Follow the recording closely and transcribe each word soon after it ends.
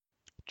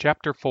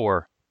Chapter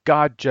 4.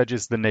 God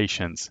judges the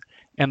nations.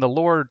 And the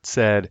Lord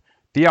said,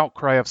 The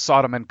outcry of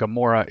Sodom and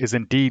Gomorrah is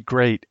indeed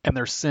great, and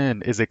their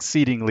sin is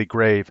exceedingly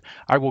grave.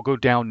 I will go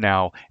down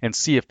now and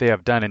see if they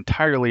have done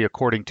entirely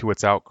according to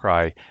its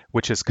outcry,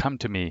 which has come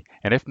to me,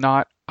 and if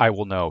not, I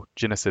will know.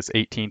 Genesis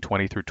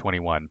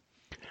 18:20-21.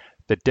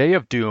 The day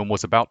of doom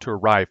was about to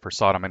arrive for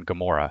Sodom and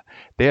Gomorrah.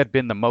 They had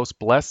been the most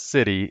blessed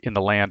city in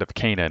the land of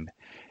Canaan.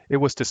 It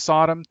was to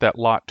Sodom that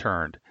Lot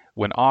turned,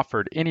 when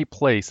offered any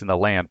place in the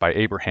land by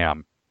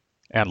Abraham.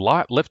 And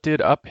Lot lifted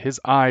up his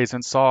eyes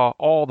and saw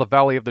all the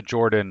valley of the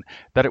Jordan,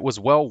 that it was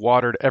well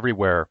watered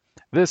everywhere.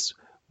 This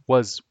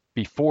was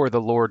before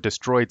the Lord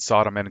destroyed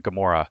Sodom and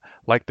Gomorrah,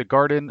 like the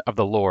garden of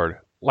the Lord,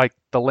 like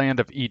the land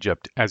of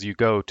Egypt, as you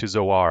go to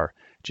Zoar.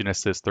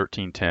 Genesis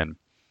 13:10.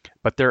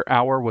 But their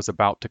hour was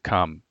about to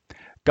come.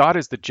 God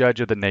is the judge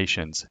of the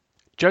nations.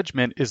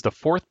 Judgment is the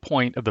fourth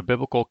point of the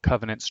biblical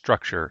covenant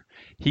structure.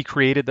 He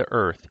created the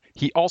earth.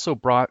 He also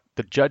brought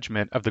the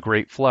judgment of the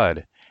great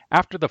flood.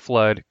 After the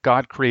flood,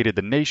 God created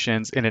the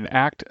nations in an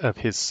act of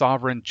his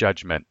sovereign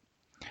judgment.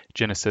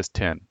 Genesis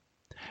 10.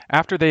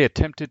 After they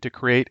attempted to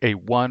create a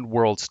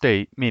one-world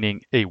state,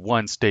 meaning a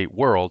one-state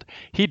world,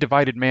 he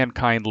divided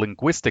mankind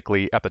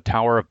linguistically at the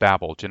Tower of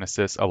Babel,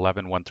 Genesis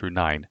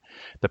 11:1-9.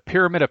 The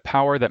pyramid of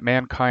power that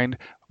mankind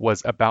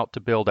was about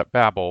to build at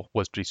Babel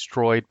was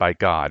destroyed by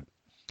God.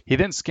 He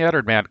then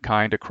scattered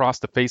mankind across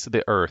the face of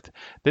the earth.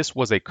 This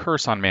was a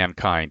curse on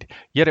mankind,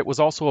 yet it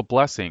was also a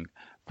blessing,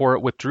 for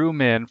it withdrew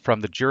men from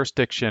the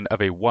jurisdiction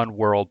of a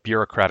one-world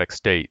bureaucratic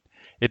state.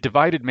 It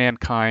divided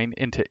mankind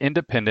into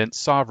independent,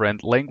 sovereign,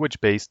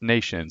 language-based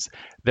nations,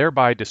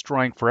 thereby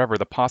destroying forever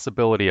the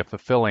possibility of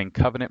fulfilling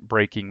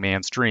covenant-breaking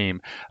man's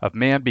dream of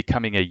man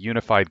becoming a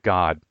unified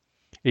God.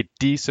 It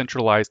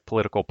decentralized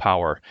political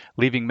power,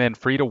 leaving men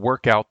free to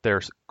work out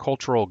their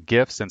cultural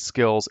gifts and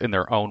skills in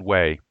their own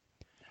way.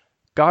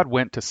 God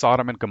went to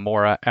Sodom and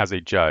Gomorrah as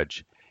a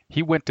judge.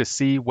 He went to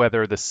see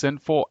whether the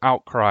sinful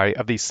outcry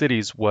of these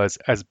cities was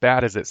as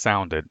bad as it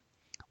sounded.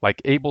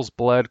 Like Abel's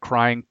blood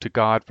crying to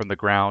God from the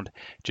ground,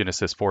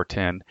 Genesis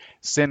 4:10,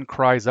 sin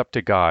cries up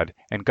to God,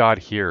 and God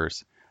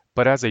hears.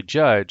 But as a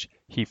judge,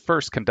 he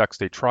first conducts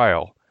a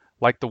trial,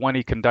 like the one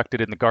he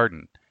conducted in the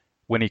garden,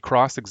 when he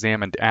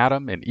cross-examined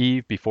Adam and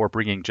Eve before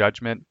bringing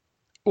judgment,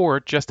 or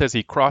just as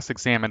he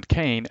cross-examined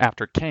Cain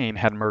after Cain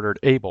had murdered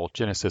Abel,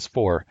 Genesis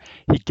 4.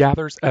 He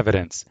gathers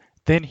evidence.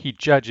 Then he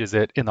judges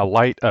it in the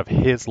light of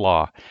his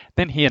law.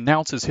 Then he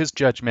announces his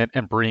judgment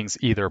and brings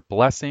either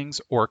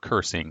blessings or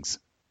cursings.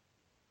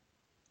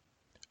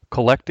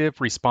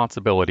 Collective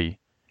responsibility.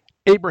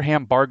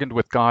 Abraham bargained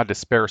with God to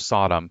spare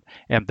Sodom,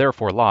 and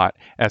therefore Lot,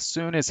 as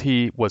soon as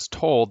he was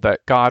told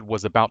that God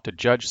was about to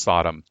judge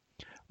Sodom.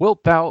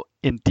 Wilt thou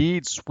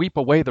indeed sweep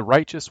away the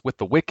righteous with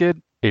the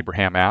wicked?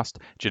 Abraham asked,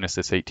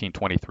 Genesis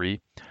 18:23.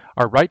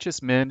 Are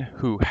righteous men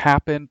who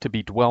happen to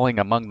be dwelling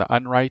among the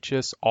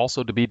unrighteous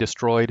also to be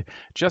destroyed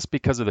just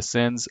because of the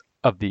sins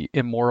of the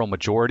immoral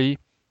majority?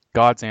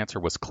 God's answer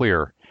was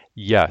clear.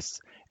 Yes.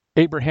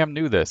 Abraham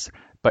knew this,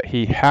 but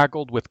he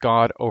haggled with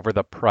God over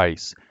the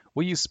price.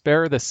 Will you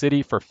spare the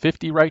city for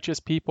 50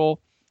 righteous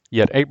people?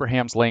 Yet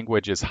Abraham's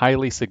language is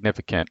highly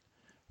significant.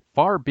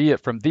 Far be it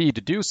from thee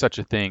to do such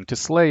a thing, to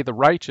slay the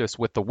righteous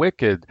with the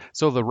wicked,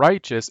 so the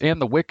righteous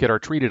and the wicked are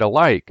treated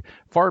alike.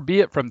 Far be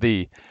it from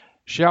thee.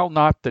 Shall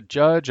not the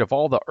judge of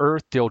all the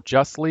earth deal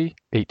justly?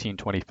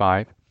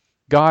 18:25.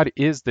 God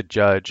is the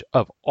judge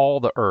of all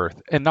the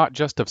earth, and not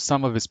just of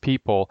some of his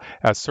people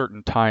at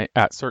certain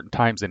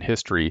times in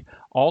history.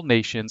 All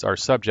nations are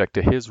subject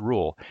to his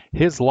rule.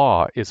 His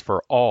law is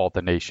for all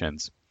the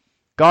nations.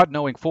 God,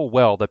 knowing full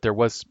well that there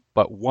was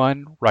but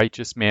one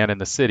righteous man in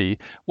the city,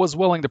 was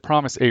willing to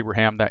promise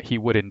Abraham that he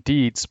would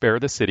indeed spare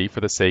the city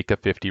for the sake of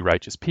 50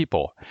 righteous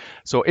people.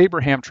 So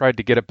Abraham tried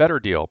to get a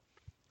better deal.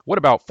 What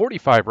about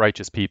 45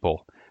 righteous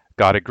people?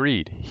 God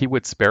agreed. He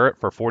would spare it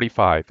for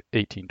 45,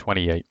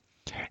 1828.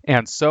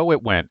 And so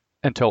it went,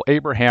 until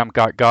Abraham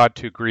got God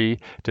to agree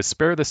to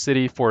spare the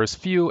city for as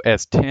few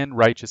as 10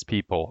 righteous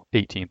people,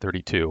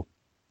 1832.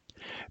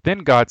 Then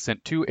God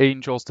sent 2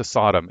 angels to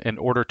Sodom in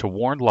order to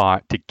warn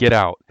Lot to get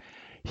out.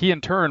 He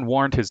in turn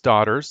warned his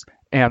daughters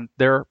and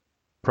their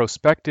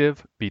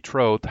prospective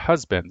betrothed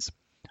husbands.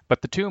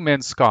 But the 2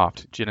 men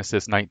scoffed,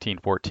 Genesis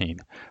 19:14.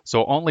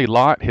 So only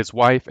Lot, his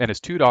wife, and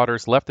his 2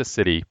 daughters left the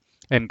city,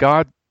 and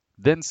God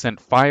then sent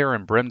fire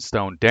and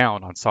brimstone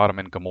down on Sodom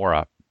and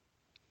Gomorrah.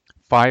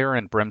 Fire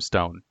and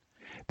brimstone.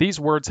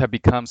 These words have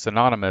become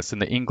synonymous in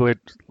the English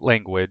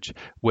language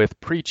with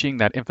preaching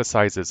that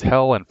emphasizes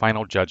hell and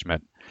final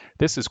judgment.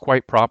 This is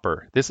quite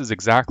proper. This is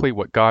exactly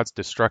what God's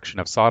destruction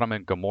of Sodom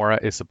and Gomorrah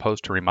is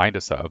supposed to remind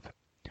us of.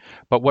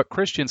 But what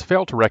Christians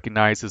fail to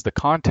recognize is the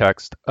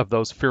context of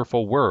those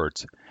fearful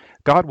words.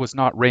 God was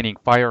not raining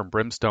fire and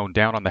brimstone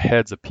down on the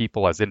heads of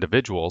people as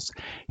individuals.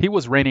 He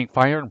was raining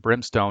fire and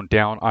brimstone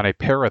down on a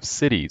pair of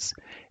cities.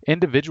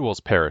 Individuals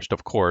perished,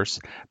 of course,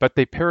 but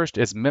they perished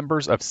as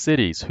members of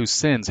cities whose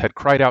sins had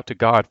cried out to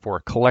God for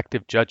a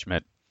collective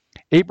judgment.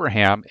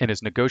 Abraham, in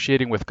his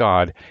negotiating with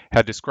God,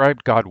 had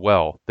described God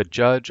well, the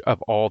judge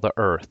of all the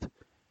earth.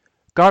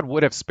 God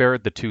would have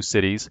spared the two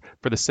cities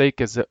for the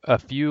sake of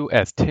as few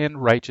as 10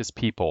 righteous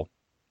people.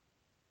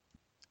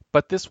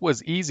 But this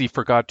was easy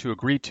for God to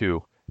agree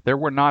to. There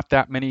were not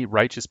that many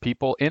righteous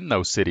people in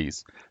those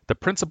cities. The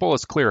principle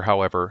is clear,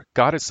 however.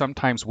 God is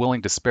sometimes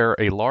willing to spare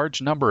a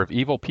large number of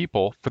evil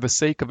people for the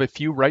sake of a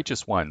few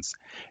righteous ones.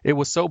 It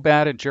was so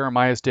bad in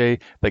Jeremiah's day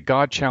that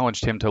God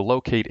challenged him to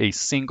locate a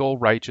single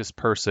righteous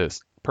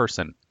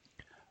person.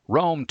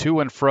 Roam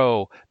to and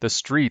fro the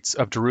streets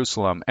of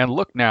Jerusalem, and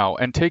look now,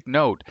 and take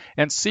note,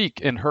 and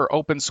seek in her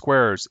open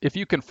squares, if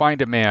you can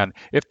find a man,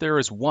 if there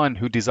is one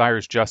who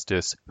desires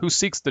justice, who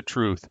seeks the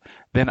truth,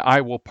 then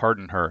I will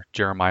pardon her.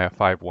 Jeremiah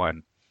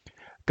 5:1.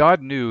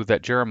 God knew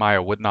that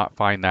Jeremiah would not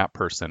find that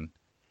person.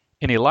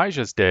 In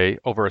Elijah's day,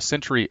 over a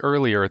century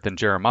earlier than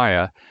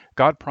Jeremiah,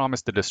 God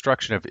promised the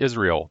destruction of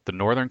Israel, the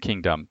northern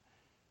kingdom.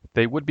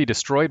 They would be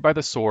destroyed by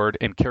the sword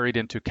and carried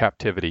into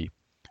captivity.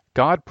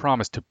 God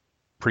promised to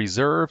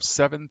preserve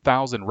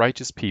 7,000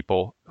 righteous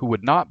people who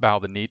would not bow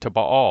the knee to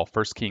Baal,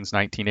 1 Kings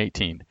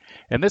 19:18.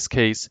 In this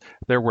case,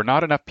 there were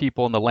not enough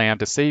people in the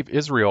land to save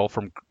Israel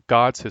from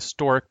God's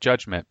historic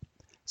judgment.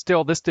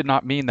 Still, this did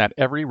not mean that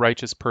every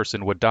righteous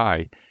person would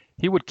die.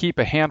 He would keep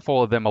a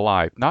handful of them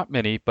alive, not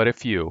many, but a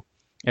few.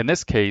 In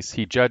this case,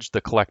 he judged the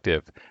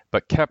collective,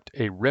 but kept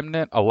a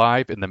remnant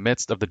alive in the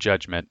midst of the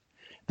judgment.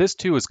 This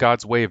too is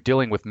God's way of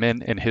dealing with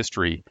men in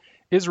history.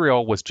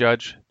 Israel was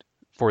judged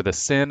for the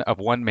sin of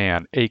one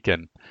man,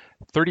 Achan.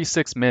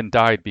 36 men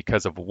died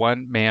because of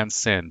one man's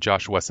sin,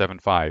 Joshua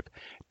 7:5.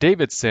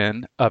 David's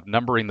sin of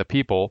numbering the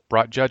people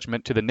brought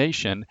judgment to the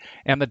nation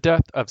and the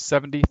death of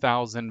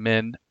 70,000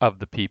 men of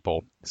the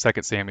people,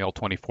 2 Samuel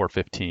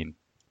 24:15.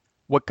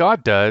 What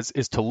God does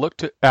is to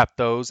look at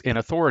those in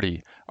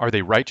authority. Are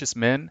they righteous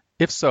men?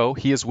 If so,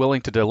 he is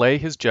willing to delay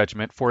his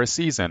judgment for a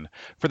season,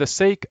 for the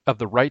sake of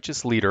the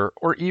righteous leader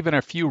or even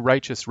a few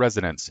righteous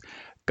residents.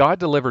 God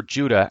delivered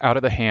Judah out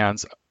of the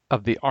hands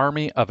of the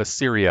army of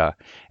Assyria,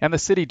 and the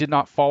city did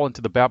not fall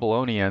into the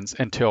Babylonians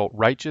until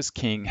righteous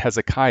King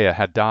Hezekiah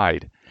had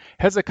died.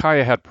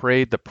 Hezekiah had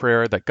prayed the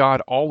prayer that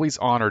God always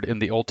honored in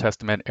the Old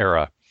Testament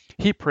era.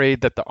 He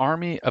prayed that the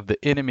army of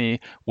the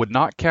enemy would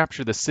not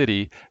capture the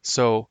city,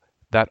 so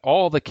that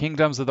all the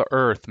kingdoms of the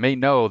earth may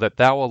know that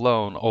thou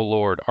alone, O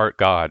Lord, art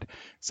God.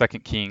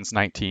 2 Kings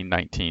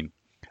 19:19.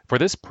 For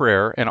this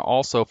prayer, and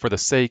also for the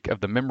sake of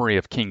the memory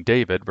of King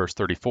David, verse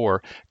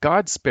 34,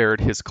 God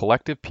spared his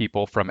collective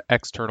people from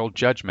external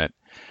judgment.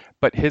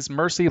 But his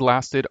mercy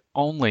lasted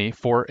only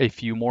for a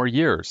few more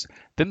years.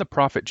 Then the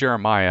prophet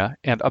Jeremiah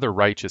and other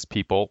righteous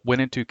people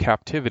went into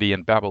captivity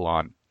in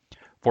Babylon.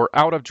 For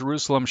out of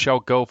Jerusalem shall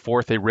go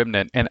forth a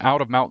remnant, and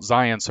out of Mount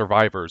Zion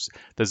survivors.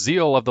 The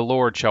zeal of the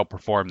Lord shall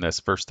perform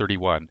this. Verse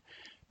 31.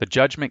 The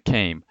judgment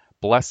came,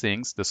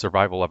 blessings, the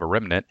survival of a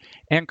remnant,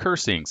 and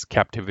cursings,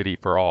 captivity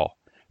for all.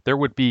 There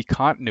would be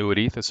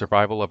continuity, the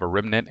survival of a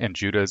remnant and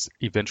Judah's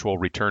eventual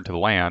return to the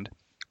land.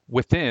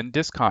 Within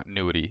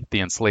discontinuity,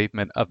 the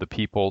enslavement of the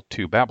people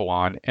to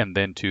Babylon and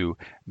then to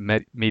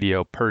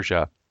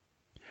Medo-Persia.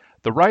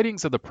 The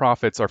writings of the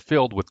prophets are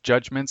filled with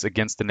judgments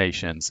against the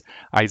nations.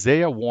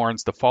 Isaiah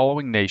warns the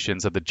following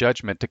nations of the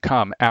judgment to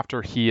come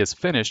after he is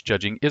finished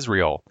judging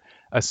Israel: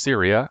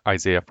 Assyria,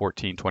 Isaiah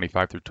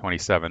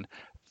 14:25-27,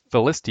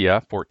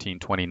 Philistia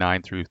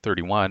 14:29 through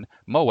 31,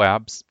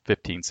 Moab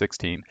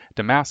 15:16,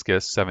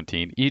 Damascus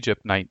 17,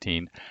 Egypt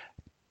 19,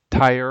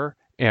 Tyre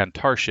and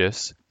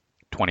Tarshish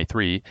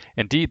 23.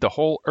 Indeed, the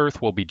whole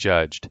earth will be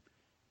judged.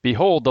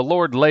 Behold, the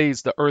Lord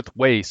lays the earth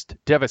waste,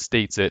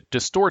 devastates it,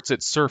 distorts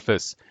its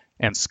surface,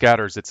 and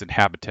scatters its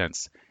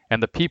inhabitants.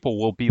 And the people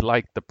will be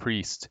like the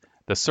priest,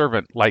 the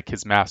servant like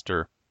his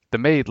master, the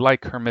maid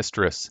like her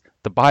mistress,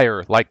 the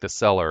buyer like the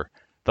seller,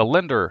 the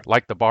lender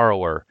like the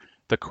borrower,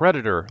 the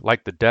creditor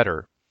like the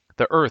debtor.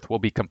 The earth will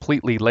be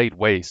completely laid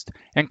waste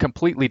and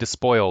completely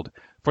despoiled,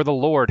 for the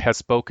Lord has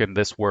spoken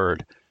this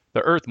word.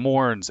 The earth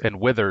mourns and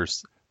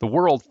withers, the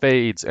world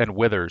fades and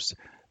withers.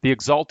 The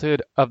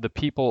exalted of the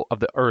people of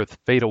the earth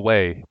fade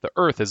away. The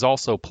earth is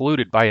also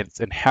polluted by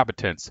its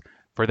inhabitants,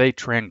 for they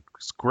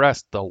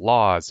transgressed the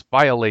laws,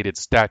 violated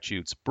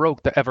statutes,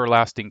 broke the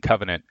everlasting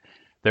covenant.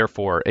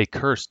 Therefore a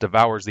curse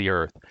devours the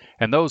earth,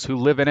 and those who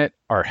live in it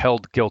are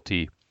held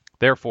guilty.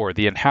 Therefore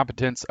the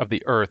inhabitants of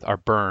the earth are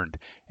burned,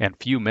 and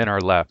few men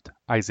are left.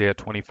 Isaiah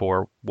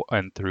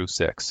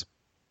 24:1-6.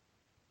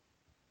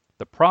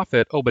 The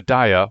prophet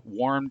Obadiah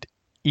warned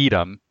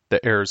Edom,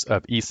 the heirs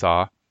of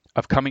Esau,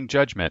 of coming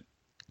judgment.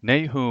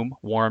 Nahum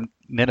warned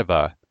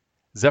Nineveh.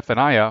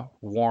 Zephaniah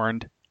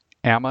warned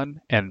Ammon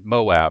and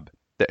Moab,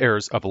 the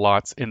heirs of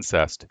Lot's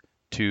incest.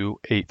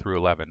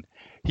 2:8-11.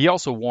 He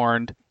also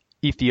warned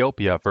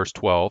Ethiopia, verse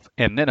 12,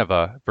 and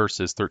Nineveh,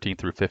 verses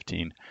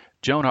 13-15.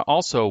 Jonah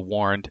also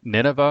warned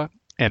Nineveh,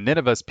 and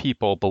Nineveh's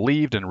people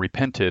believed and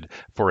repented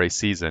for a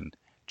season.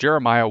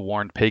 Jeremiah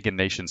warned pagan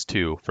nations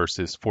too,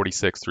 verses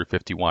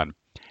 46-51.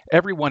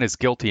 Everyone is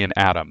guilty in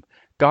Adam.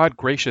 God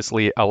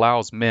graciously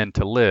allows men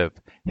to live,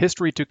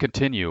 history to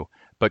continue,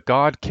 but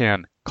God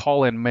can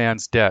call in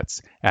man's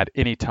debts at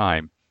any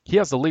time. He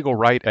has the legal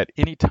right at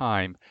any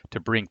time to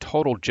bring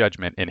total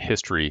judgment in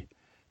history.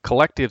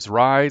 Collectives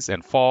rise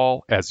and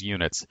fall as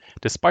units,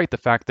 despite the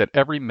fact that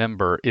every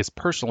member is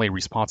personally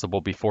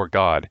responsible before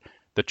God.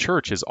 The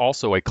church is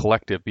also a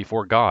collective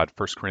before God,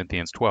 1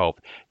 Corinthians 12,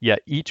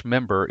 yet each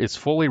member is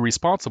fully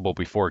responsible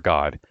before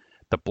God.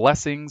 The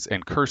blessings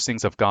and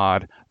cursings of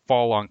God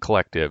fall on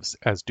collectives,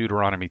 as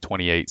Deuteronomy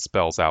 28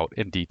 spells out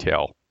in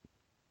detail.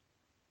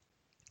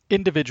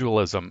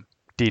 Individualism,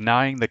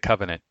 denying the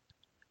covenant.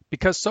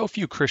 Because so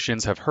few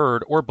Christians have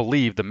heard or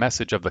believed the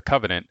message of the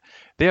covenant,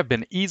 they have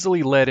been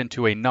easily led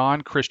into a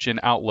non-Christian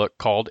outlook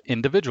called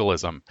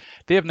individualism.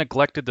 They have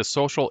neglected the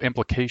social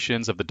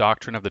implications of the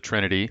doctrine of the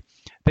Trinity.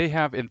 They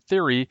have, in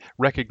theory,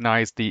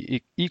 recognized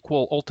the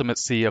equal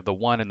ultimacy of the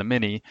one and the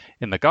many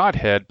in the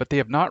Godhead, but they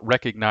have not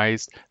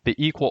recognized the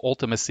equal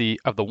ultimacy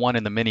of the one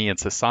and the many in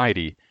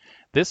society.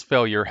 This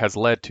failure has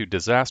led to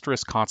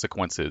disastrous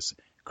consequences.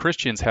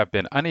 Christians have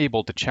been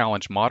unable to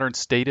challenge modern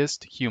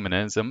statist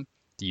humanism,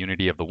 the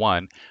unity of the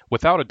one,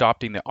 without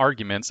adopting the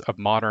arguments of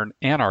modern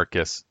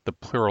anarchists, the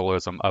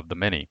pluralism of the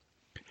many.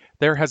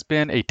 There has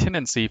been a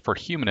tendency for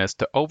humanists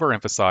to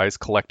overemphasize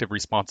collective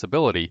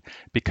responsibility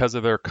because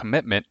of their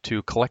commitment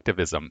to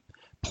collectivism,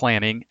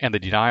 planning, and the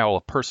denial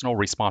of personal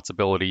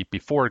responsibility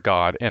before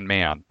God and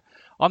man.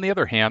 On the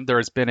other hand, there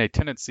has been a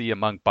tendency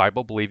among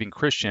Bible-believing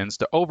Christians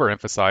to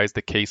overemphasize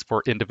the case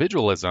for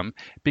individualism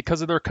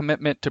because of their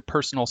commitment to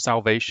personal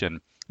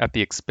salvation at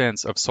the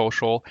expense of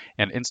social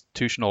and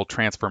institutional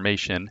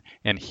transformation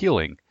and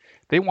healing.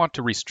 They want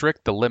to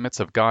restrict the limits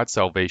of God's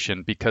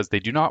salvation because they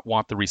do not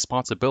want the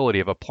responsibility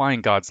of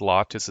applying God's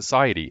law to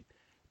society.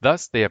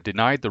 Thus, they have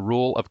denied the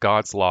rule of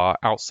God's law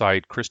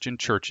outside Christian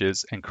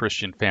churches and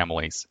Christian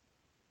families.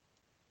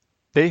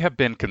 They have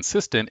been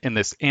consistent in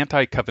this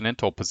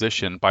anti-covenantal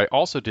position by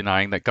also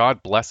denying that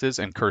God blesses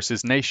and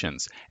curses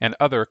nations and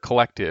other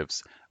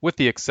collectives, with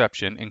the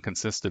exception,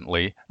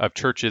 inconsistently, of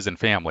churches and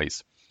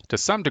families. To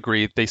some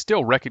degree, they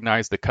still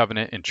recognize the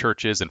covenant in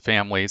churches and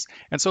families,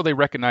 and so they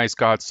recognize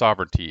God's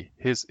sovereignty,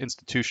 His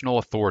institutional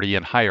authority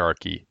and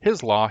hierarchy,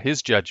 His law,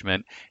 His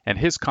judgment, and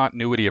His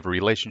continuity of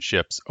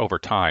relationships over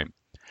time.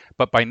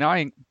 But by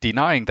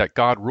denying that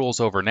God rules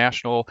over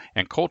national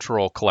and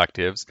cultural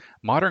collectives,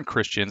 modern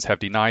Christians have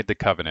denied the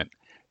covenant.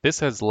 This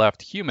has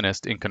left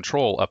humanists in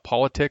control of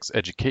politics,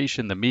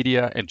 education, the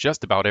media, and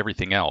just about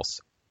everything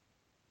else.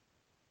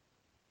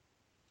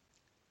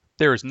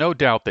 There is no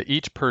doubt that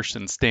each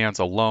person stands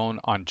alone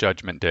on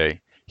Judgment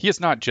Day. He is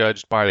not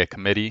judged by a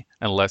committee,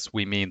 unless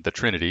we mean the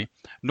Trinity,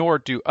 nor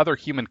do other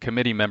human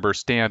committee members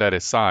stand at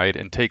his side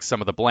and take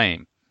some of the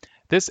blame.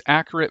 This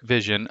accurate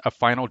vision of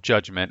final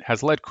judgment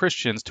has led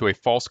Christians to a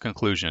false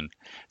conclusion.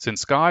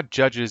 Since God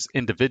judges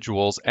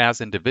individuals as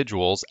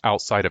individuals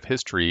outside of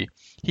history,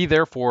 He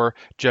therefore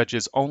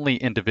judges only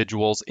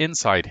individuals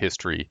inside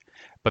history.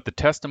 But the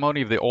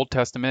testimony of the Old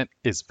Testament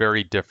is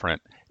very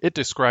different. It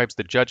describes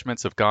the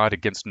judgments of God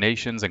against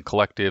nations and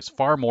collectives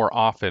far more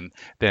often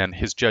than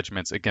His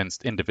judgments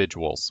against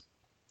individuals.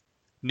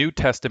 New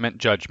Testament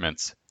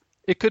judgments.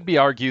 It could be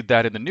argued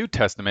that in the New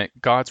Testament,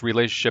 God's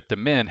relationship to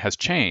men has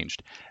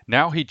changed.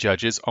 Now He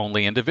judges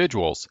only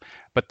individuals.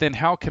 But then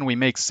how can we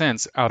make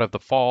sense out of the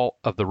fall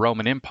of the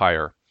Roman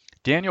Empire?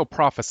 Daniel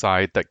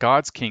prophesied that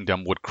God's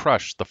kingdom would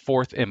crush the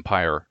fourth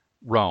empire,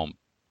 Rome.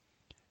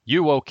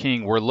 You, O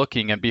king, were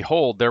looking, and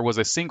behold, there was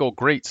a single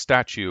great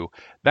statue.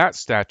 That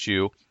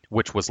statue,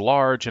 which was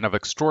large and of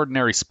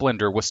extraordinary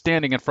splendor, was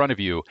standing in front of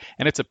you,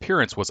 and its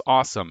appearance was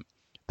awesome.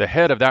 The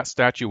head of that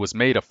statue was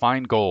made of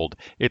fine gold,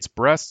 its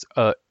breasts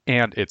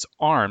and its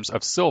arms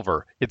of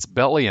silver, its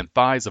belly and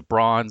thighs of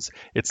bronze,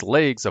 its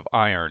legs of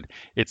iron,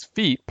 its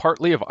feet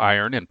partly of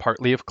iron and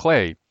partly of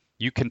clay.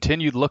 You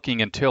continued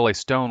looking until a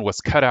stone was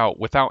cut out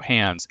without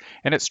hands,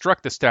 and it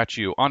struck the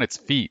statue on its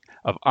feet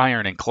of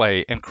iron and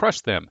clay, and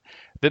crushed them.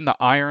 Then the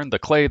iron, the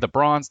clay, the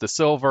bronze, the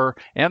silver,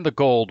 and the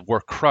gold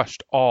were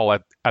crushed all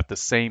at the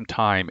same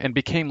time, and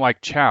became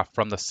like chaff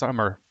from the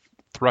summer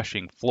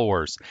threshing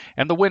floors,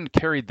 and the wind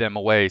carried them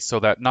away so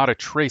that not a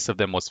trace of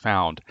them was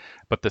found.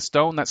 But the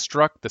stone that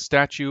struck the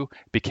statue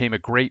became a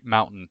great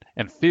mountain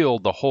and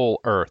filled the whole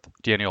earth.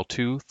 Daniel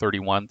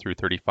 2:31 through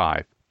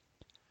 35.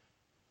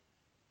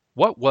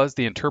 What was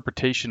the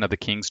interpretation of the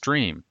king's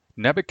dream?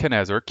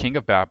 Nebuchadnezzar, king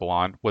of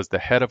Babylon, was the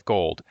head of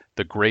gold,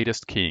 the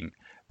greatest king.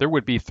 There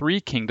would be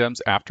 3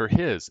 kingdoms after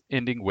his,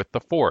 ending with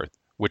the 4th,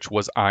 which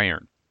was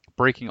iron,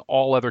 breaking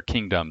all other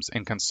kingdoms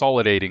and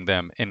consolidating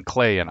them in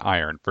clay and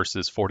iron,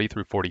 verses 40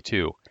 through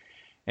 42.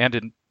 And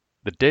in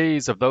the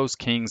days of those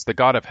kings, the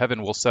God of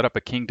heaven will set up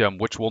a kingdom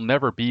which will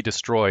never be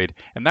destroyed,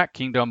 and that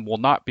kingdom will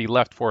not be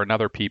left for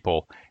another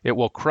people. It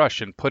will crush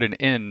and put an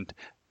end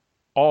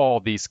all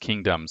these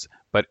kingdoms,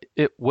 but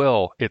it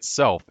will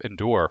itself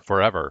endure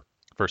forever.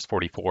 Verse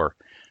 44.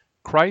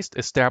 Christ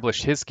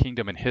established His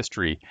kingdom in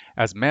history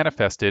as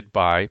manifested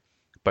by,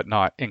 but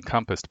not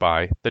encompassed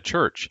by, the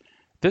church.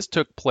 This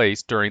took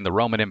place during the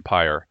Roman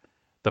Empire.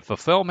 The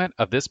fulfillment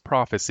of this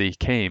prophecy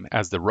came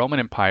as the Roman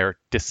Empire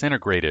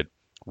disintegrated.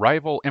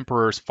 Rival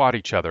emperors fought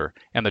each other,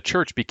 and the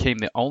church became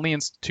the only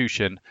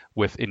institution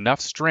with enough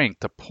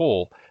strength to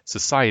pull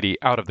society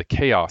out of the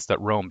chaos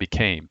that Rome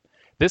became.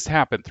 This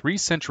happened 3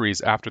 centuries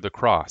after the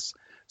cross.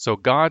 So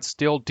God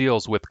still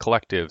deals with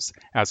collectives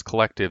as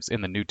collectives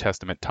in the New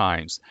Testament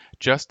times,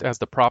 just as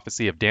the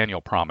prophecy of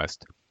Daniel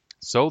promised.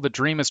 So the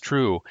dream is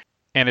true,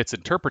 and its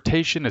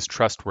interpretation is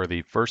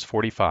trustworthy. Verse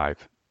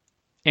 45.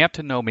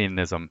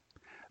 Antinomianism.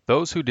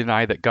 Those who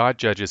deny that God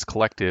judges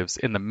collectives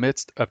in the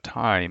midst of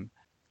time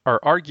are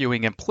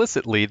arguing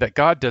implicitly that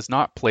God does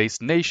not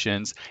place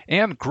nations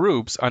and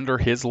groups under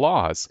his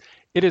laws.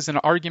 It is an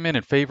argument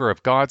in favor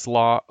of God's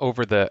law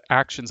over the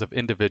actions of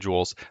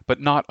individuals, but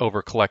not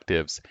over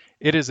collectives.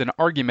 It is an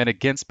argument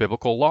against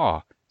biblical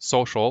law,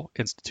 social,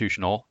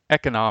 institutional,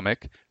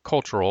 economic,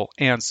 cultural,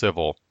 and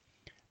civil.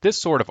 This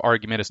sort of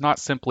argument is not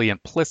simply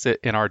implicit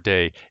in our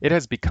day, it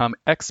has become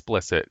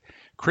explicit.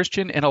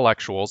 Christian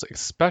intellectuals,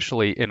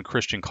 especially in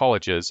Christian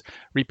colleges,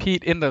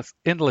 repeat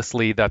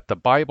endlessly that the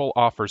Bible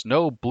offers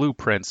no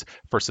blueprints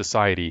for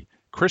society.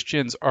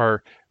 Christians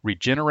are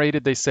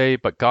regenerated, they say,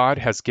 but God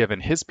has given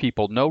his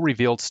people no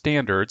revealed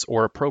standards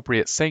or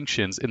appropriate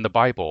sanctions in the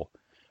Bible.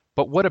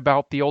 But what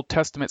about the Old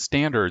Testament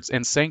standards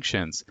and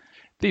sanctions?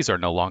 These are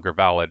no longer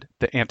valid,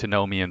 the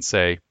antinomians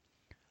say.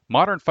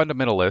 Modern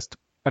fundamentalists,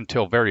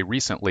 until very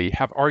recently,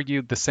 have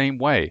argued the same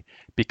way.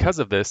 Because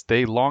of this,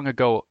 they long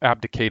ago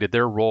abdicated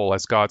their role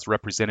as God's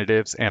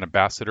representatives and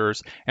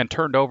ambassadors and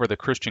turned over the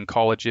Christian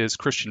colleges,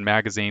 Christian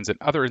magazines,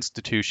 and other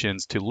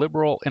institutions to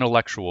liberal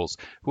intellectuals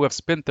who have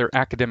spent their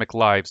academic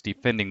lives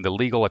defending the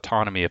legal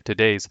autonomy of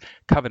today's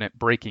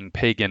covenant-breaking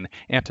pagan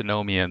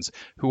antinomians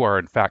who are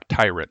in fact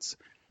tyrants.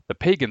 The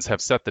pagans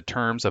have set the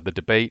terms of the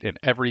debate in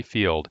every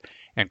field,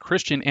 and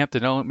Christian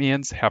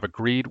antinomians have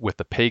agreed with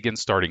the pagan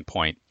starting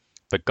point.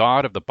 The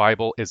God of the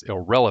Bible is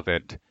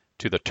irrelevant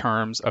to the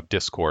terms of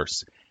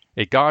discourse.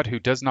 A God who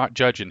does not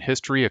judge in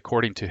history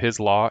according to his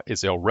law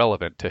is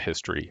irrelevant to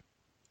history.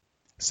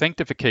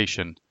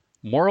 Sanctification.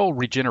 Moral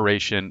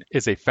regeneration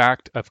is a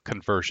fact of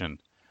conversion.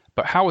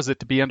 But how is it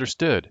to be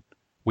understood?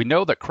 We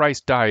know that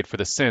Christ died for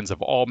the sins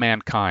of all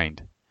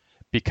mankind,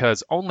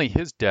 because only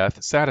his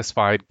death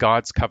satisfied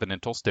God's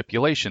covenantal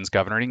stipulations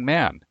governing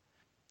man.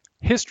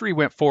 History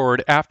went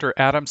forward after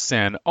Adam's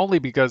sin only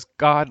because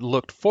God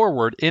looked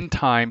forward in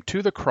time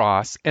to the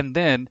cross, and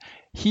then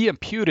he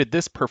imputed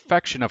this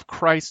perfection of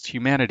Christ's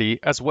humanity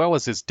as well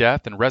as his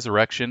death and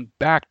resurrection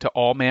back to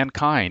all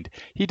mankind.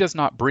 He does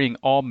not bring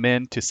all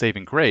men to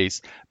saving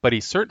grace, but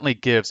he certainly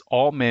gives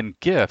all men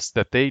gifts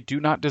that they do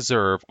not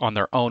deserve on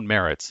their own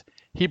merits.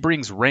 He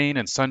brings rain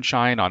and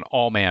sunshine on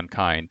all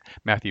mankind.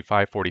 Matthew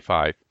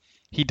 5:45.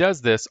 He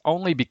does this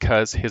only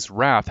because his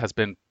wrath has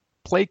been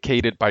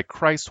placated by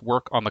Christ's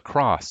work on the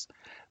cross.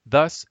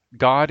 Thus,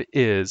 God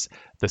is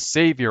the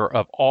Savior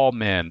of all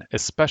men,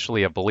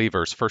 especially of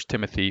believers. 1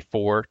 Timothy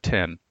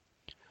 4:10.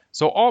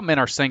 So all men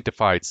are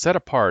sanctified, set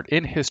apart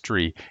in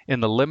history in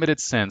the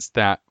limited sense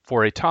that,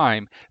 for a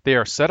time, they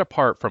are set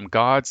apart from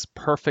God's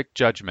perfect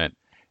judgment.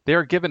 They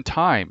are given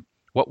time,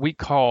 what we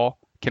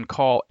can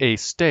call a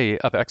stay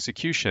of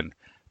execution.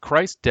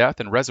 Christ's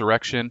death and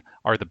resurrection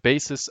are the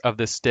basis of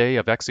this stay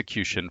of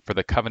execution for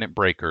the covenant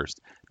breakers.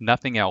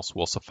 Nothing else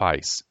will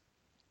suffice.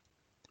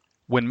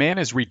 When man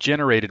is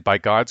regenerated by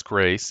God's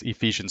grace,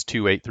 Ephesians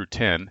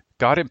 2:8-10,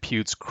 God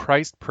imputes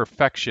Christ's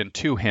perfection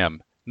to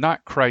him,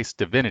 not Christ's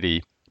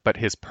divinity, but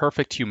his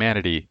perfect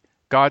humanity.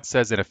 God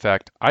says in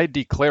effect, I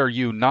declare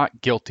you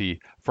not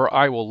guilty, for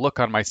I will look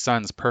on my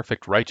son's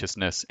perfect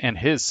righteousness and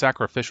his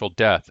sacrificial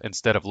death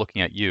instead of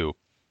looking at you.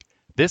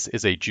 This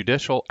is a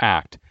judicial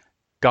act.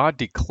 God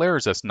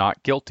declares us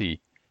not guilty.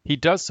 He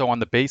does so on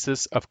the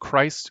basis of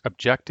Christ's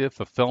objective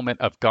fulfillment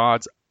of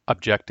God's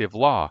objective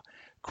law.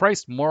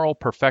 Christ's moral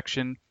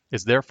perfection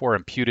is therefore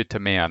imputed to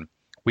man.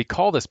 We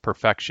call this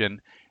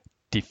perfection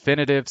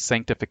definitive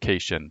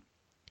sanctification.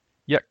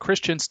 Yet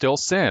Christians still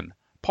sin.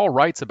 Paul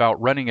writes about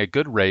running a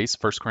good race,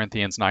 1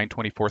 Corinthians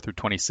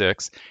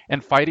 9:24-26,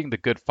 and fighting the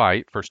good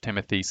fight, 1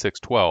 Timothy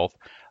 6:12.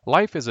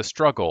 Life is a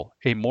struggle,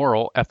 a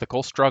moral,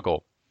 ethical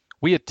struggle.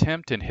 We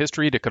attempt in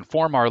history to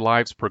conform our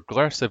lives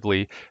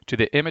progressively to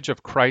the image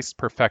of Christ's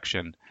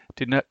perfection.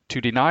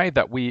 To deny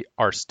that we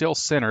are still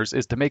sinners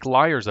is to make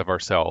liars of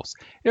ourselves.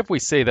 If we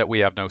say that we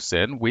have no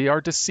sin, we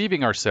are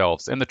deceiving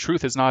ourselves, and the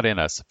truth is not in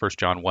us, 1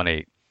 John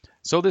 1:8.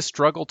 So this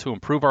struggle to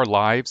improve our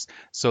lives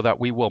so that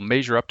we will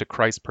measure up to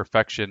Christ's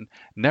perfection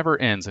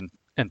never ends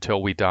until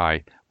we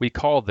die. We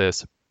call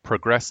this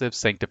progressive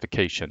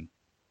sanctification.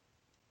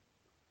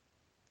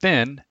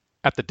 Then,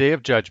 at the day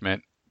of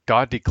judgment,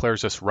 God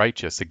declares us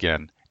righteous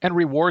again and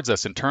rewards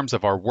us in terms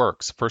of our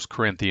works, 1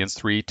 Corinthians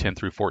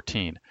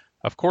 3:10-14.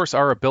 Of course,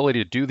 our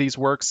ability to do these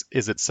works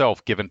is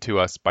itself given to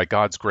us by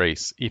God's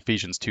grace,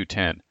 Ephesians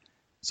 2:10.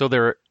 So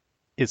there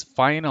is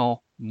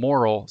final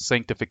moral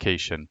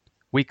sanctification.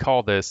 We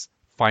call this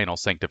final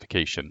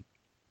sanctification.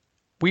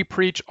 We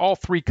preach all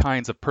three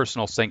kinds of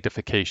personal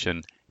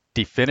sanctification: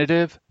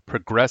 definitive,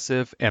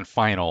 progressive, and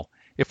final.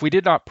 If we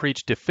did not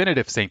preach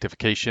definitive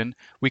sanctification,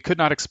 we could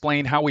not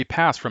explain how we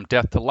pass from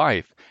death to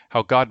life,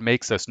 how God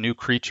makes us new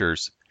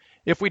creatures.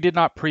 If we did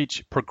not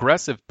preach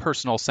progressive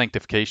personal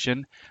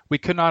sanctification, we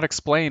could not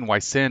explain why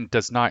sin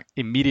does not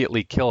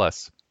immediately kill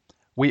us.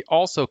 We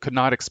also could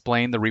not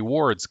explain the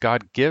rewards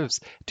God gives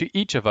to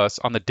each of us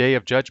on the day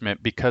of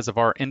judgment because of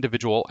our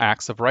individual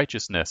acts of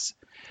righteousness.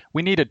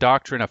 We need a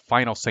doctrine of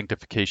final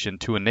sanctification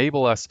to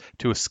enable us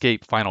to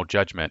escape final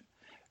judgment.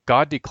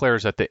 God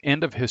declares at the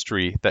end of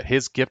history that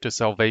his gift of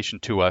salvation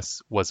to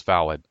us was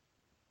valid.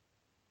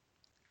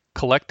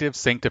 Collective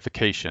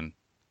sanctification.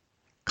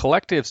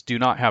 Collectives do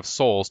not have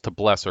souls to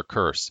bless or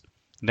curse.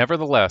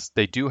 Nevertheless,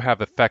 they do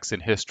have effects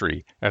in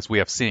history, as we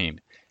have seen.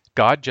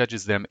 God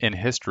judges them in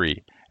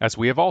history, as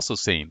we have also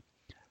seen.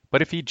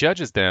 But if he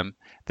judges them,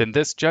 then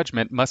this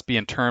judgment must be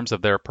in terms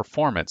of their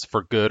performance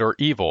for good or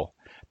evil.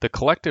 The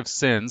collective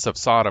sins of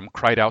Sodom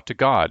cried out to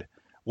God.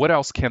 What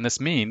else can this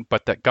mean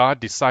but that God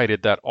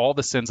decided that all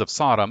the sins of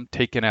Sodom,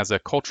 taken as a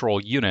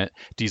cultural unit,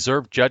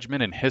 deserve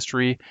judgment in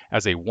history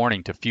as a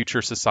warning to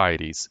future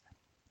societies?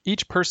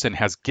 Each person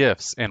has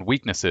gifts and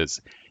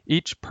weaknesses.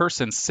 Each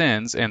person's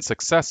sins and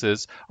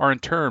successes are in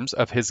terms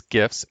of his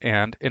gifts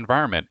and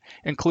environment,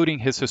 including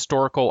his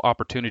historical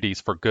opportunities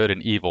for good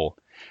and evil.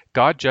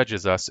 God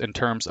judges us in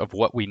terms of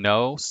what we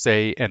know,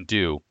 say, and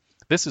do.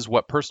 This is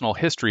what personal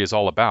history is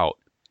all about.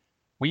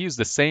 We use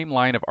the same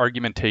line of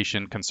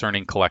argumentation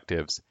concerning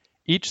collectives.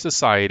 Each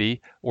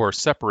society, or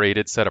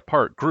separated,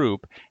 set-apart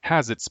group,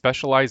 has its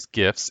specialized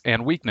gifts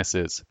and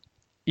weaknesses.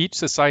 Each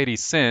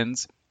society's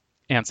sins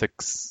and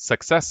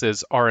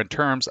successes are in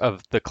terms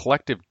of the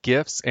collective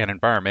gifts and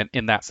environment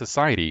in that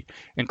society,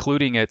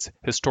 including its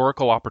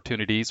historical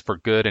opportunities for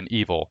good and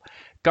evil.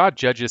 God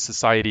judges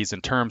societies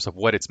in terms of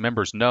what its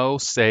members know,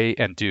 say,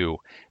 and do.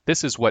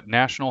 This is what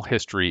national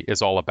history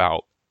is all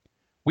about.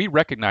 We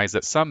recognize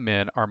that some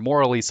men are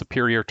morally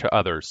superior to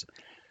others.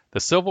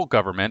 The civil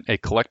government, a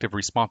collective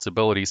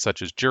responsibility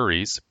such as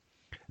juries,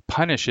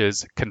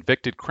 punishes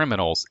convicted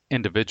criminals,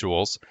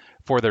 individuals,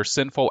 for their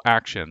sinful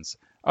actions.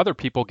 Other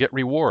people get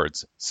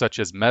rewards, such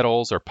as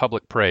medals or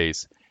public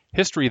praise.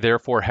 History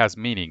therefore has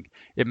meaning.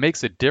 It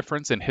makes a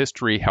difference in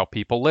history how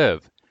people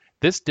live.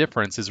 This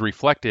difference is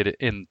reflected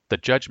in the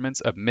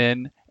judgments of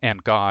men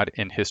and God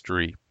in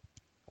history.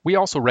 We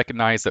also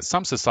recognize that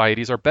some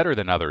societies are better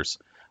than others.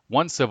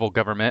 One civil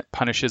government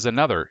punishes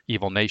another,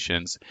 evil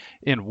nations,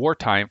 in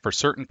wartime for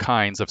certain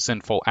kinds of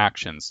sinful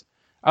actions.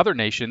 Other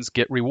nations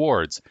get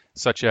rewards,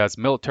 such as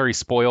military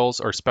spoils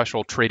or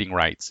special trading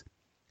rights.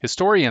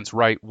 Historians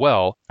write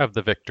well of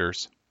the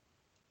victors.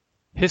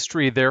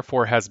 History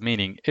therefore has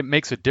meaning. It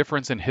makes a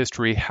difference in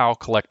history how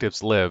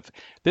collectives live.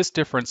 This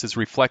difference is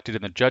reflected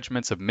in the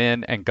judgments of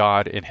men and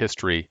God in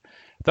history.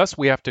 Thus,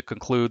 we have to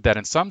conclude that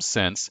in some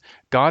sense,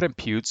 God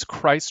imputes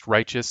Christ's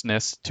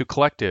righteousness to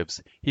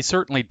collectives. He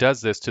certainly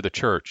does this to the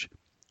church.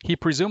 He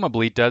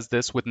presumably does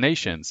this with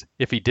nations.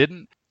 If he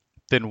didn't,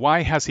 then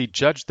why has he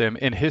judged them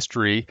in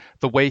history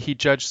the way he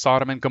judged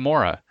Sodom and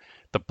Gomorrah?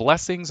 The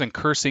blessings and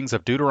cursings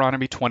of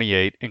Deuteronomy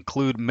 28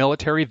 include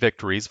military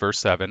victories, verse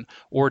 7,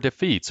 or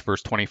defeats,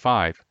 verse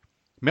 25.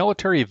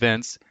 Military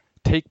events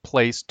take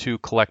place to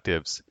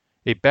collectives.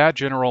 A bad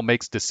general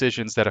makes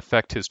decisions that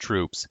affect his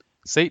troops.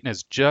 Satan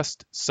is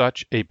just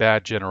such a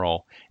bad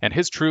general, and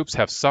his troops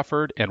have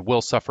suffered and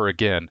will suffer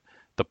again.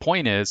 The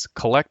point is,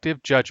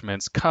 collective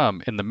judgments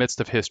come in the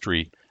midst of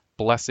history,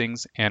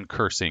 blessings and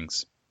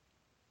cursings.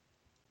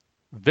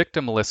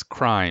 Victimless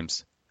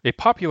crimes. A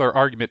popular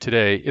argument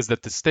today is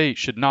that the state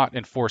should not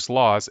enforce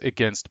laws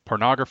against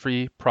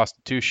pornography,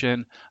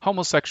 prostitution,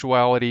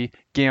 homosexuality,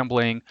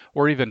 gambling,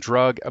 or even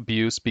drug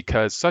abuse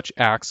because such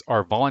acts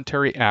are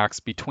voluntary acts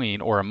between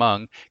or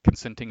among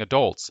consenting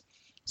adults.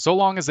 So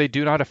long as they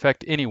do not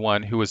affect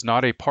anyone who is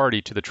not a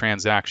party to the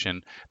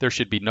transaction, there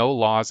should be no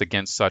laws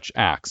against such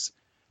acts.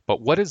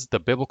 But what is the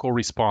biblical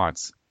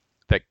response?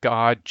 That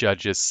God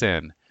judges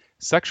sin.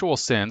 Sexual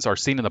sins are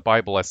seen in the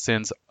Bible as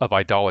sins of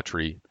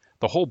idolatry.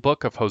 The whole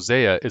book of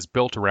Hosea is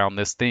built around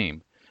this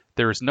theme.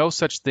 There is no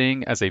such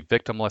thing as a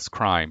victimless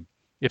crime.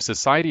 If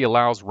society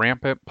allows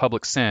rampant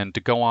public sin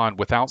to go on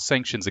without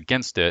sanctions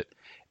against it,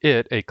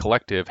 a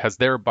collective, has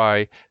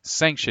thereby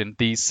sanctioned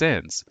these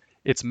sins.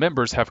 Its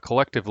members have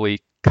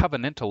collectively,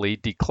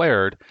 covenantally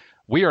declared,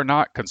 "We are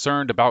not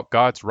concerned about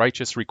God's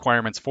righteous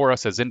requirements for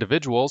us as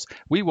individuals.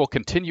 We will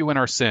continue in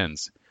our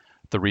sins."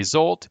 The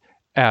result,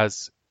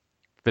 as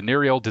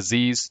venereal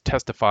disease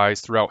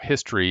testifies throughout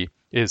history,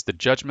 is the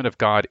judgment of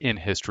God in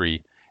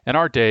history. In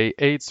our day,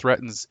 AIDS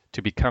threatens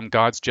to become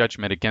God's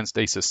judgment against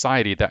a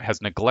society that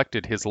has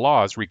neglected his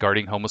laws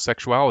regarding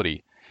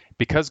homosexuality.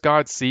 Because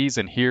God sees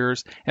and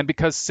hears, and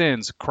because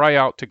sins cry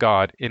out to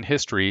God in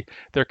history,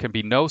 there can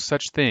be no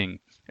such thing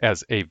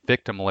as a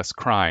victimless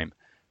crime.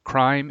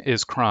 Crime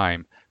is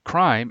crime.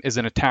 Crime is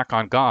an attack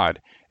on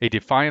God, a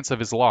defiance of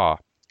his law.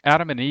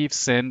 Adam and Eve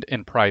sinned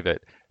in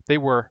private. They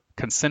were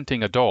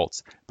consenting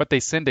adults, but they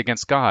sinned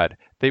against God.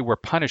 They were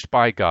punished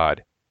by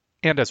God.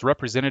 And as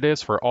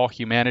representatives for all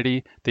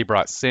humanity, they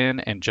brought sin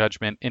and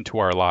judgment into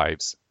our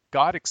lives.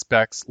 God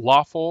expects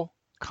lawful,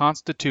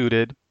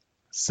 constituted,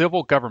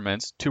 civil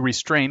governments to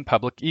restrain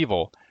public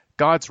evil.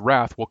 God's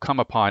wrath will come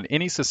upon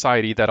any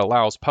society that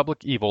allows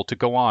public evil to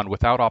go on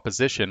without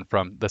opposition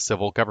from the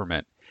civil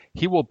government.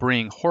 He will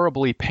bring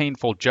horribly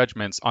painful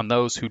judgments on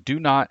those who do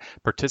not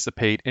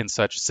participate in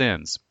such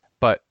sins.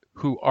 but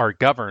who are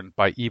governed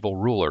by evil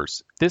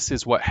rulers. This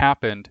is what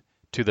happened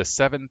to the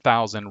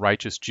 7,000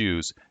 righteous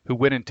Jews who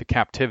went into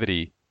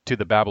captivity to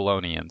the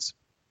Babylonians.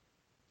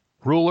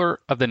 Ruler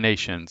of the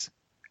nations.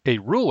 A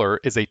ruler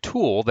is a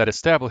tool that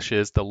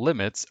establishes the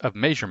limits of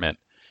measurement.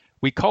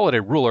 We call it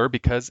a ruler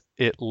because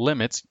it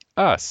limits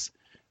us.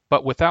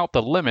 But without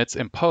the limits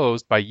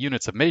imposed by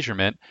units of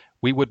measurement,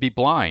 we would be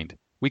blind.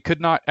 We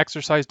could not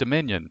exercise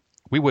dominion.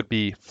 We would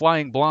be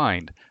flying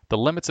blind. The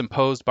limits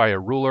imposed by a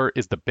ruler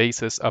is the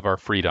basis of our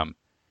freedom.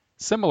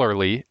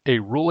 Similarly, a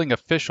ruling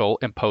official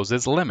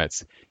imposes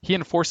limits. He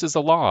enforces a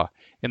law.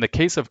 In the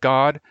case of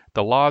God,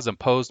 the law is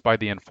imposed by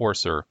the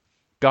enforcer.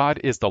 God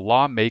is the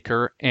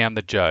lawmaker and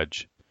the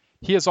judge.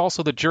 He is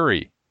also the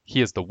jury.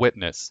 He is the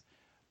witness.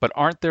 But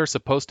aren't there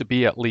supposed to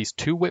be at least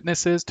two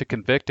witnesses to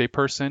convict a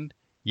person?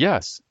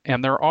 Yes,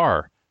 and there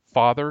are: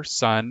 Father,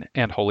 Son,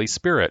 and Holy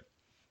Spirit.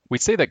 We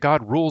say that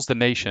God rules the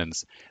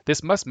nations.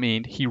 This must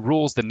mean he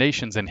rules the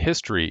nations in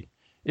history.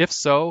 If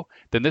so,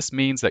 then this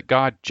means that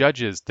God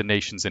judges the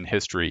nations in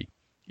history.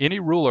 Any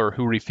ruler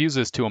who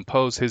refuses to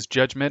impose his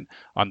judgment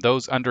on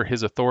those under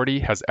his authority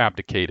has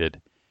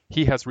abdicated.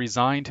 He has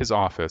resigned his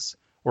office,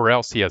 or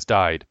else he has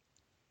died.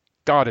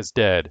 God is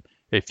dead.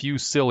 A few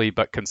silly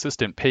but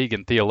consistent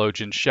pagan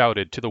theologians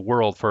shouted to the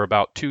world for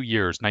about 2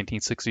 years,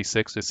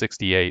 1966 to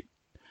 68.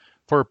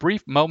 For a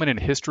brief moment in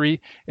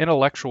history,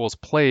 intellectuals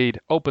played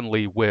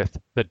openly with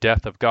the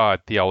death of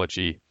God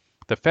theology.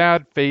 The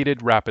fad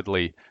faded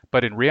rapidly,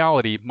 but in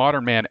reality,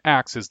 modern man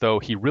acts as though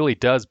he really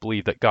does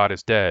believe that God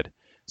is dead.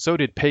 So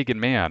did pagan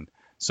man.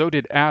 So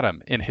did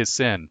Adam in his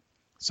sin.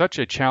 Such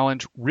a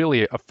challenge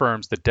really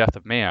affirms the death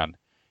of man.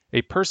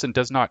 A person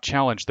does not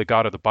challenge the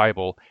God of the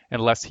Bible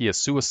unless he is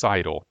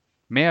suicidal.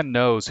 Man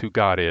knows who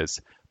God is.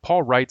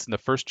 Paul writes in the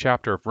first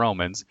chapter of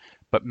Romans,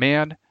 but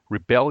man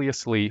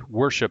rebelliously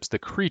worships the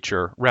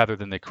creature rather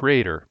than the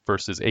creator,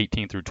 verses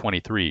 18 through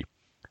 23.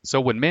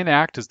 So when men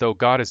act as though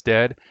God is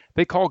dead,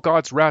 they call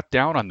God's wrath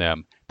down on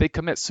them. They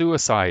commit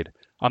suicide.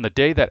 On the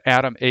day that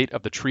Adam ate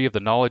of the tree of the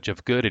knowledge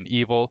of good and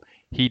evil,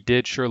 he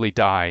did surely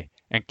die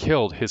and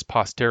killed his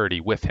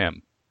posterity with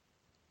him.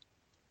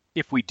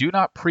 If we do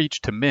not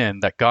preach to men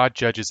that God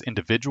judges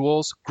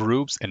individuals,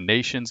 groups, and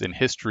nations in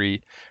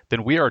history,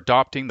 then we are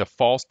adopting the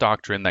false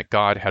doctrine that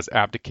God has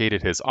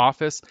abdicated his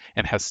office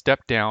and has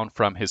stepped down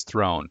from his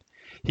throne.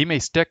 He may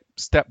step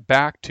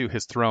back to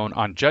his throne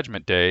on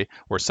Judgment Day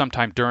or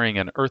sometime during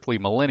an earthly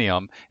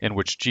millennium in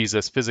which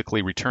Jesus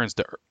physically returns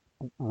to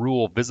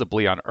rule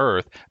visibly on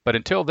earth, but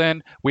until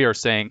then, we are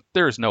saying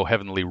there is no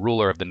heavenly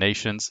ruler of the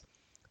nations.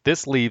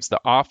 This leaves the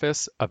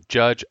office of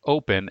judge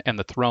open and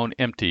the throne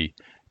empty.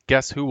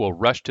 Guess who will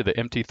rush to the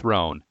empty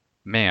throne?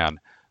 Man.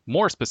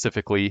 More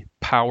specifically,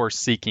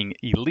 power-seeking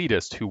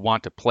elitists who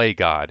want to play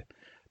God.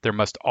 There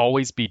must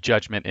always be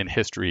judgment in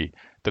history.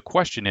 The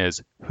question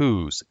is,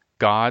 whose?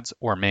 God's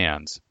or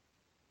man's?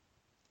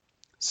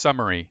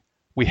 Summary.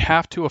 We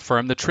have to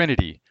affirm the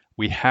Trinity.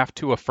 We have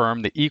to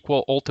affirm the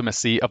equal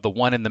ultimacy of the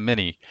one and the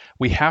many.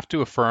 We have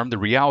to affirm the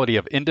reality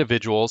of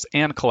individuals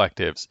and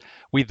collectives.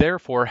 We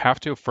therefore have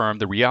to affirm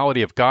the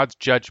reality of God's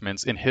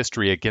judgments in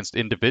history against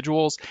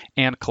individuals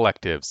and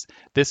collectives.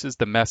 This is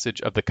the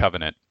message of the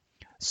covenant.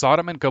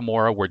 Sodom and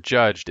Gomorrah were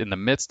judged in the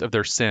midst of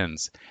their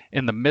sins.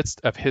 In the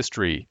midst of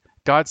history,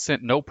 God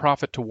sent no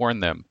prophet to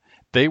warn them.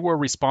 They were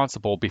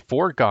responsible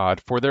before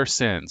God for their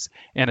sins,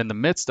 and in the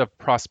midst of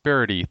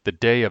prosperity, the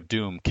day of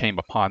doom came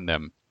upon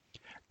them.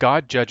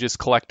 God judges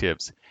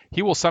collectives.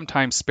 He will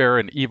sometimes spare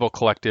an evil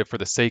collective for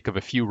the sake of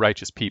a few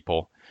righteous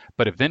people,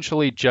 but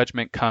eventually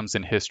judgment comes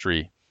in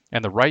history,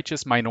 and the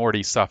righteous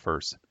minority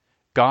suffers.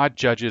 God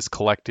judges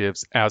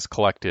collectives as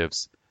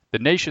collectives. The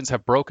nations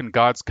have broken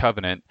God's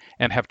covenant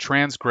and have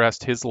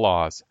transgressed his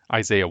laws,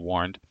 Isaiah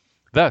warned.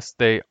 Thus,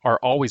 they are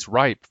always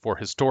ripe for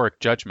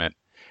historic judgment.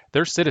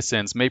 Their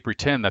citizens may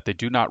pretend that they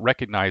do not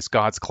recognize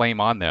God's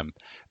claim on them,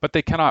 but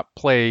they cannot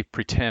play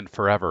pretend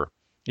forever.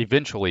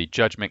 Eventually,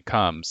 judgment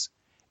comes.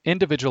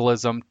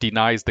 Individualism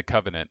denies the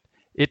covenant.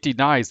 It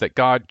denies that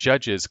God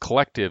judges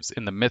collectives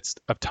in the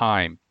midst of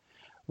time.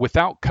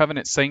 Without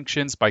covenant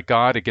sanctions by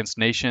God against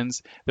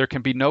nations, there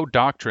can be no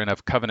doctrine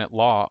of covenant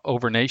law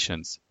over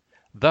nations.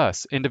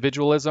 Thus,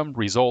 individualism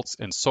results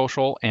in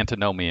social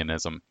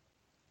antinomianism.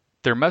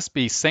 There must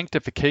be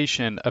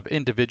sanctification of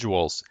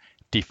individuals,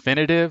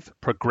 definitive,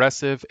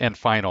 progressive, and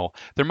final.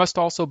 There must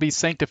also be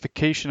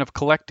sanctification of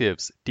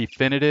collectives,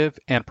 definitive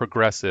and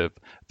progressive,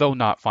 though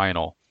not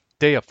final.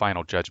 Day of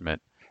final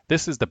judgment.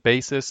 This is the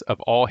basis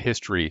of all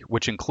history,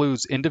 which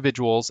includes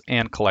individuals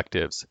and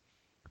collectives.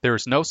 There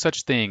is no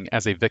such thing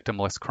as a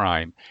victimless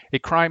crime. A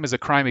crime is a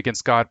crime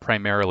against God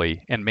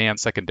primarily, and man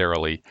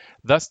secondarily.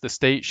 Thus, the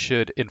state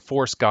should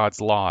enforce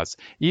God's laws,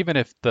 even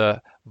if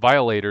the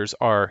violators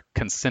are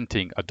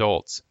consenting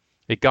adults.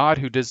 A God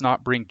who does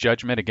not bring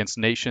judgment against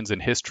nations in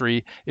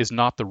history is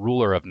not the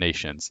ruler of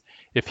nations.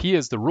 If he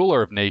is the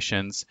ruler of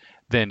nations,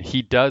 then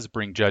he does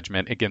bring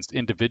judgment against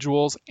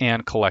individuals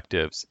and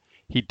collectives.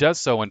 He does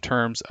so in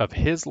terms of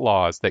his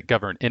laws that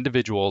govern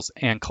individuals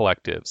and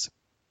collectives.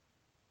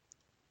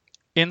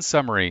 In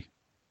summary,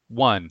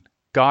 1.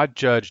 God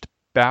judged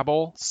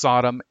Babel,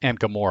 Sodom, and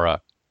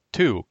Gomorrah.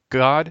 2.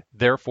 God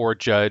therefore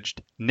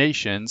judged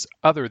nations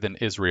other than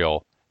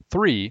Israel.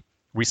 3.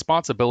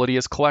 Responsibility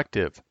is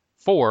collective.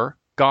 4.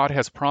 God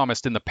has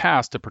promised in the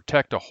past to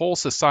protect a whole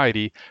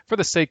society for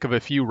the sake of a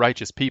few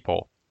righteous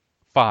people.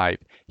 5.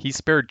 He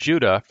spared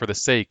Judah for the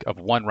sake of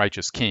one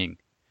righteous king.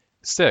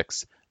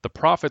 6. The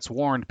prophets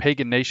warned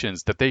pagan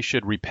nations that they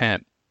should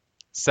repent.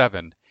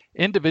 7.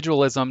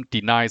 Individualism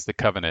denies the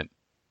covenant.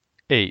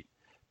 8.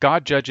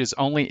 God judges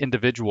only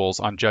individuals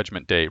on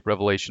Judgment Day,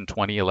 Revelation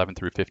 20:11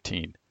 through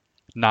 15.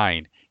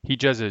 9. He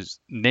judges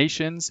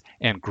nations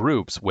and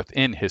groups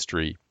within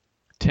history.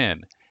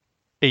 10.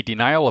 A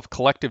denial of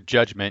collective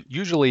judgment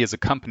usually is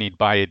accompanied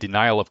by a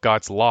denial of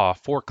God's law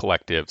for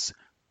collectives,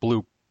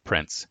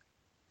 blueprints.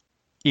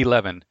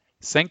 11.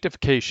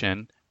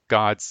 Sanctification,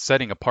 God's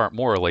setting apart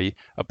morally,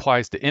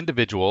 applies to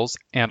individuals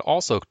and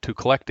also to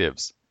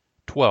collectives.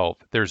 12.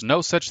 There's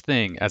no such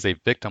thing as a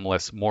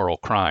victimless moral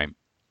crime.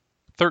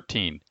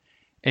 13.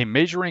 A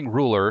measuring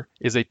ruler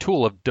is a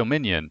tool of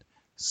dominion,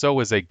 so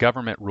is a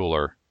government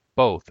ruler.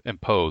 Both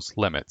impose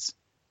limits.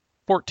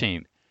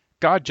 14.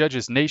 God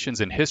judges nations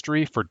in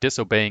history for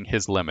disobeying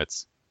his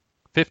limits.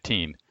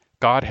 15.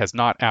 God has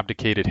not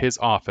abdicated his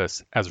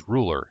office as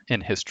ruler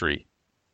in history.